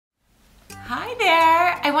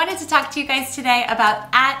I wanted to talk to you guys today about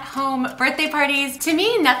at-home birthday parties. To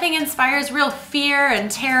me, nothing inspires real fear and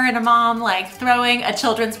terror in a mom like throwing a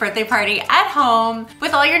children's birthday party at home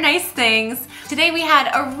with all your nice things. Today we had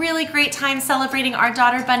a really great time celebrating our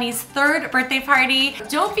daughter Bunny's 3rd birthday party.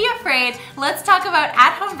 Don't be afraid. Let's talk about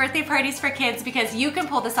at-home birthday parties for kids because you can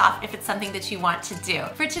pull this off if it's something that you want to do.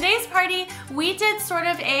 For today's party, we did sort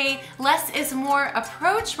of a less is more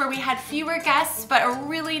approach where we had fewer guests but a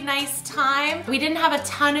really nice time. We didn't have a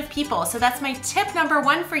ton of people, so that's my tip number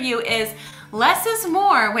 1 for you is less is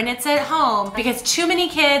more when it's at home because too many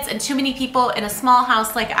kids and too many people in a small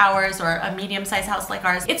house like ours or a medium-sized house like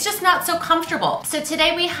ours, it's just not so comfortable. So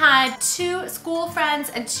today we had 2 school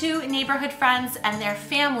friends and 2 neighborhood friends and their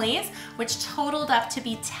families, which totaled up to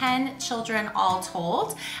be 10 children all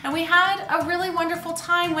told. And we had a really wonderful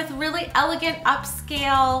time with really elegant,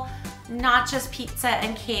 upscale, not just pizza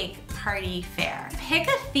and cake party fare. Pick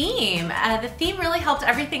a theme. The theme really helped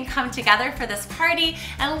everything come together for this party,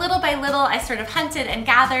 and little by little I sort of hunted and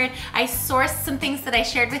gathered. I sourced some things that I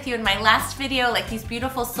shared with you in my last video, like these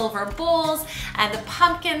beautiful silver bowls and the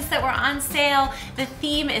pumpkins that were on sale. The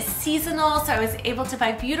theme is seasonal, so I was able to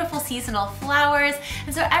buy beautiful seasonal flowers,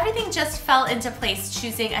 and so everything just fell into place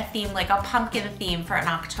choosing a theme like a pumpkin theme for an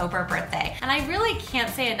October birthday. And I really can't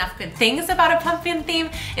say enough good things about a pumpkin theme.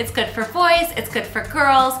 It's good for boys, it's good for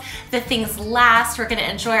girls. The things last. We're gonna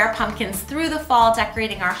enjoy our pumpkins through the fall,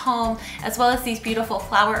 decorating our home, as well as these beautiful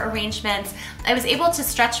flower arrangements. I was able to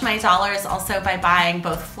stretch my dollars also by buying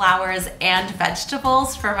both flowers and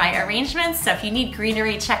vegetables for my arrangements. So if you need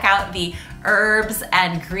greenery, check out the herbs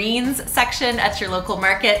and greens section at your local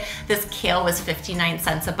market. This kale was 59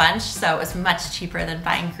 cents a bunch, so it was much cheaper than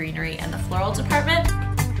buying greenery in the floral department.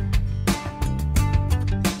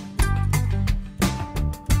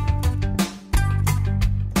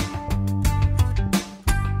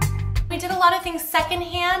 A lot of things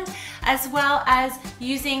secondhand, as well as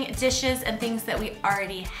using dishes and things that we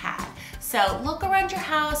already had. So look around your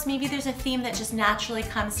house, maybe there's a theme that just naturally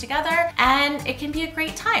comes together and it can be a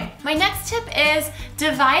great time. My next tip is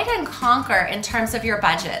divide and conquer in terms of your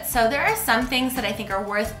budget. So there are some things that I think are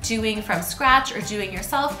worth doing from scratch or doing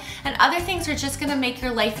yourself, and other things are just gonna make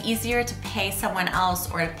your life easier to pay someone else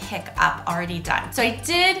or to pick up already done. So I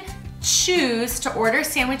did choose to order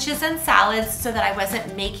sandwiches and salads so that I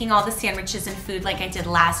wasn't making all the sandwiches and food like I did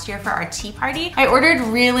last year for our tea party. I ordered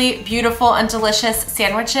really beautiful and delicious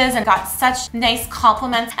sandwiches and got such nice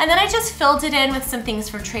compliments. And then I just filled it in with some things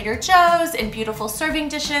from Trader Joe's and beautiful serving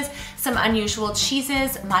dishes, some unusual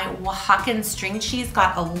cheeses. My Oaxacan string cheese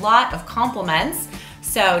got a lot of compliments.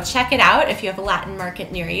 So check it out if you have a Latin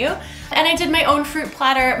market near you. And I did my own fruit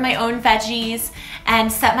platter, my own veggies,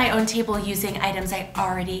 and set my own table using items I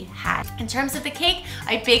already had. In terms of the cake,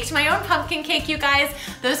 I baked my own pumpkin cake, you guys.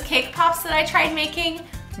 Those cake pops that I tried making,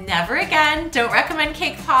 never again. Don't recommend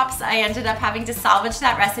cake pops. I ended up having to salvage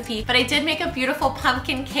that recipe, but I did make a beautiful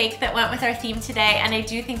pumpkin cake that went with our theme today, and I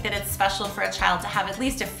do think that it's special for a child to have at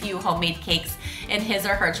least a few homemade cakes in his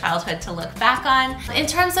or her childhood to look back on. In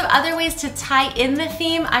terms of other ways to tie in the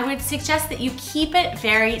theme, I would suggest that you keep it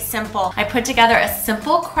very simple. I put together a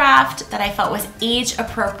simple craft that I felt was age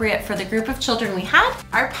appropriate for the group of children we had.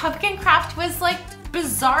 Our pumpkin craft was like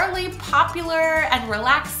bizarrely popular and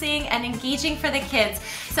relaxing and engaging for the kids.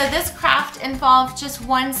 So this craft involved just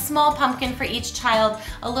one small pumpkin for each child,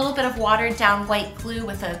 a little bit of watered down white glue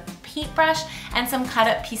with a paintbrush, and some cut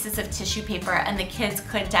up pieces of tissue paper, and the kids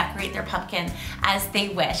could decorate their pumpkin as they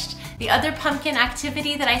wished. The other pumpkin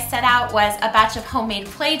activity that I set out was a batch of homemade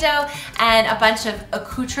Play-Doh and a bunch of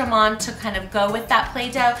accoutrements to kind of go with that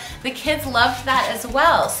Play-Doh. The kids loved that as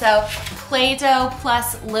well. So Play-Doh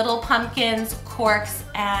plus little pumpkins, corks,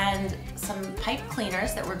 and some pipe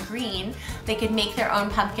cleaners that were green. They could make their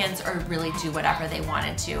own pumpkins or really do whatever they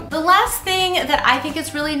wanted to. The last thing that I think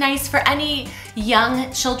is really nice for any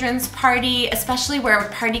young children's party, especially where a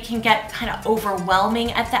party can get kind of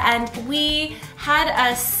overwhelming at the end, we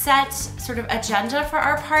had a set sort of agenda for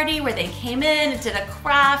our party where they came in, did a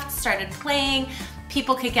craft, started playing,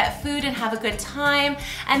 people could get food and have a good time,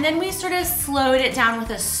 and then we sort of slowed it down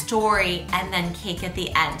with a story and then cake at the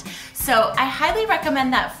end. So I highly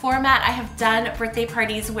recommend that format. I have done birthday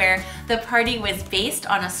parties where the party was based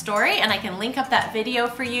on a story, and I can link up that video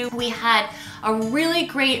for you. We had a really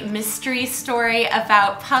great mystery story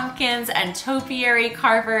about pumpkins and topiary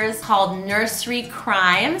carvers called Nursery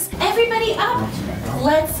Crimes. Everybody up,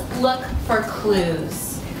 let's look for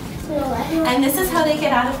clues. And this is how they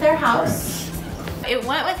get out of their house. It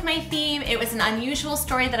went with my theme. It was an unusual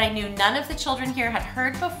story that I knew none of the children here had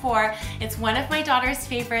heard before. It's one of my daughter's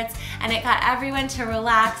favorites, and it got everyone to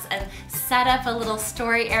relax and set up a little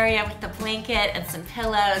story area with the blanket and some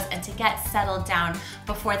pillows and to get settled down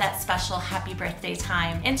before that special happy birthday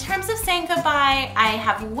time. In terms of saying goodbye, I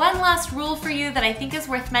have one last rule for you that I think is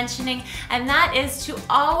worth mentioning, and that is to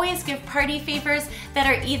always give party favors that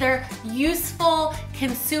are either useful,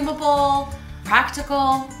 consumable,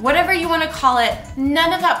 practical, whatever you want to call it.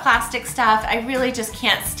 None of that plastic stuff. I really just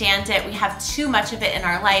can't stand it. We have too much of it in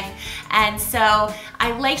our life. And so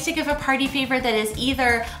I like to give a party favor that is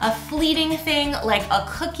either a fleeting thing like a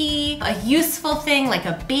cookie, a useful thing like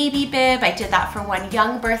a baby bib. I did that for one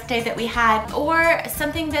young birthday that we had, or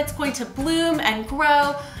something that's going to bloom and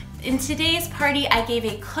grow. In today's party, I gave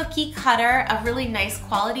a cookie cutter, a really nice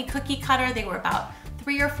quality cookie cutter. They were about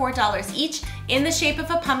 $3 or $4 each, in the shape of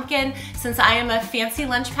a pumpkin. Since I am a fancy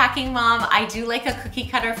lunch packing mom, I do like a cookie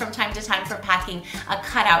cutter from time to time for packing a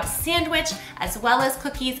cutout sandwich, as well as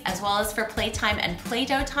cookies, as well as for playtime and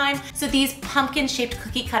Play-Doh time. So these pumpkin shaped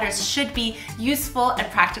cookie cutters should be useful and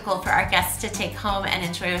practical for our guests to take home and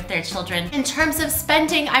enjoy with their children. In terms of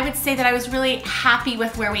spending, I would say that I was really happy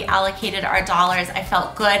with where we allocated our dollars. I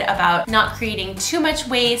felt good about not creating too much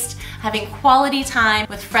waste, having quality time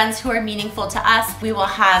with friends who are meaningful to us. We will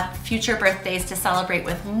have future birthdays to celebrate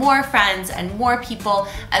with more friends and more people,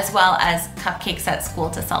 as well as cupcakes at school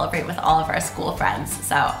to celebrate with all of our school friends.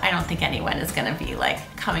 So I don't think anyone is gonna be like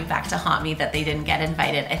coming back to haunt me that they didn't get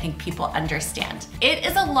invited. I think people understand. It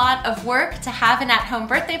is a lot of work to have an at-home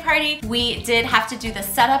birthday party. We did have to do the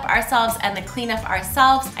setup ourselves and the cleanup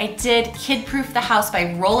ourselves. I did kid-proof the house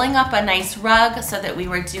by rolling up a nice rug so that we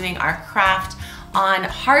were doing our craft on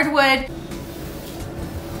hardwood.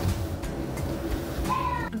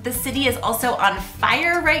 The city is also on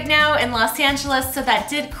fire right now in Los Angeles, so that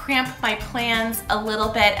did cramp my plans a little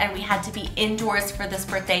bit, and we had to be indoors for this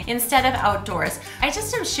birthday instead of outdoors. I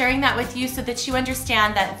just am sharing that with you so that you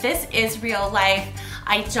understand that this is real life.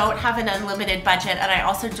 I don't have an unlimited budget, and I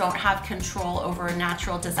also don't have control over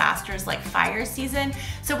natural disasters like fire season.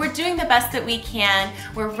 So we're doing the best that we can.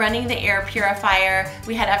 We're running the air purifier.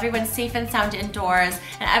 We had everyone safe and sound indoors,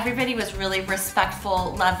 and everybody was really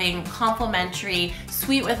respectful, loving, complimentary,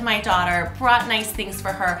 sweet with my daughter, brought nice things for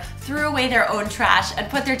her, threw away their own trash, and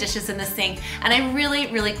put their dishes in the sink. And I'm really,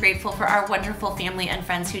 really grateful for our wonderful family and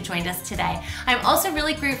friends who joined us today. I'm also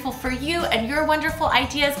really grateful for you and your wonderful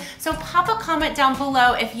ideas. So pop a comment down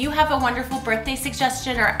below if you have a wonderful birthday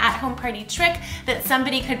suggestion or at-home party trick that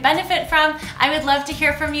somebody could benefit from. I would love to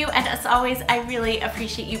hear from you, and as always, I really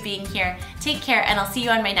appreciate you being here. Take care, and I'll see you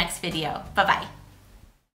on my next video. Bye-bye.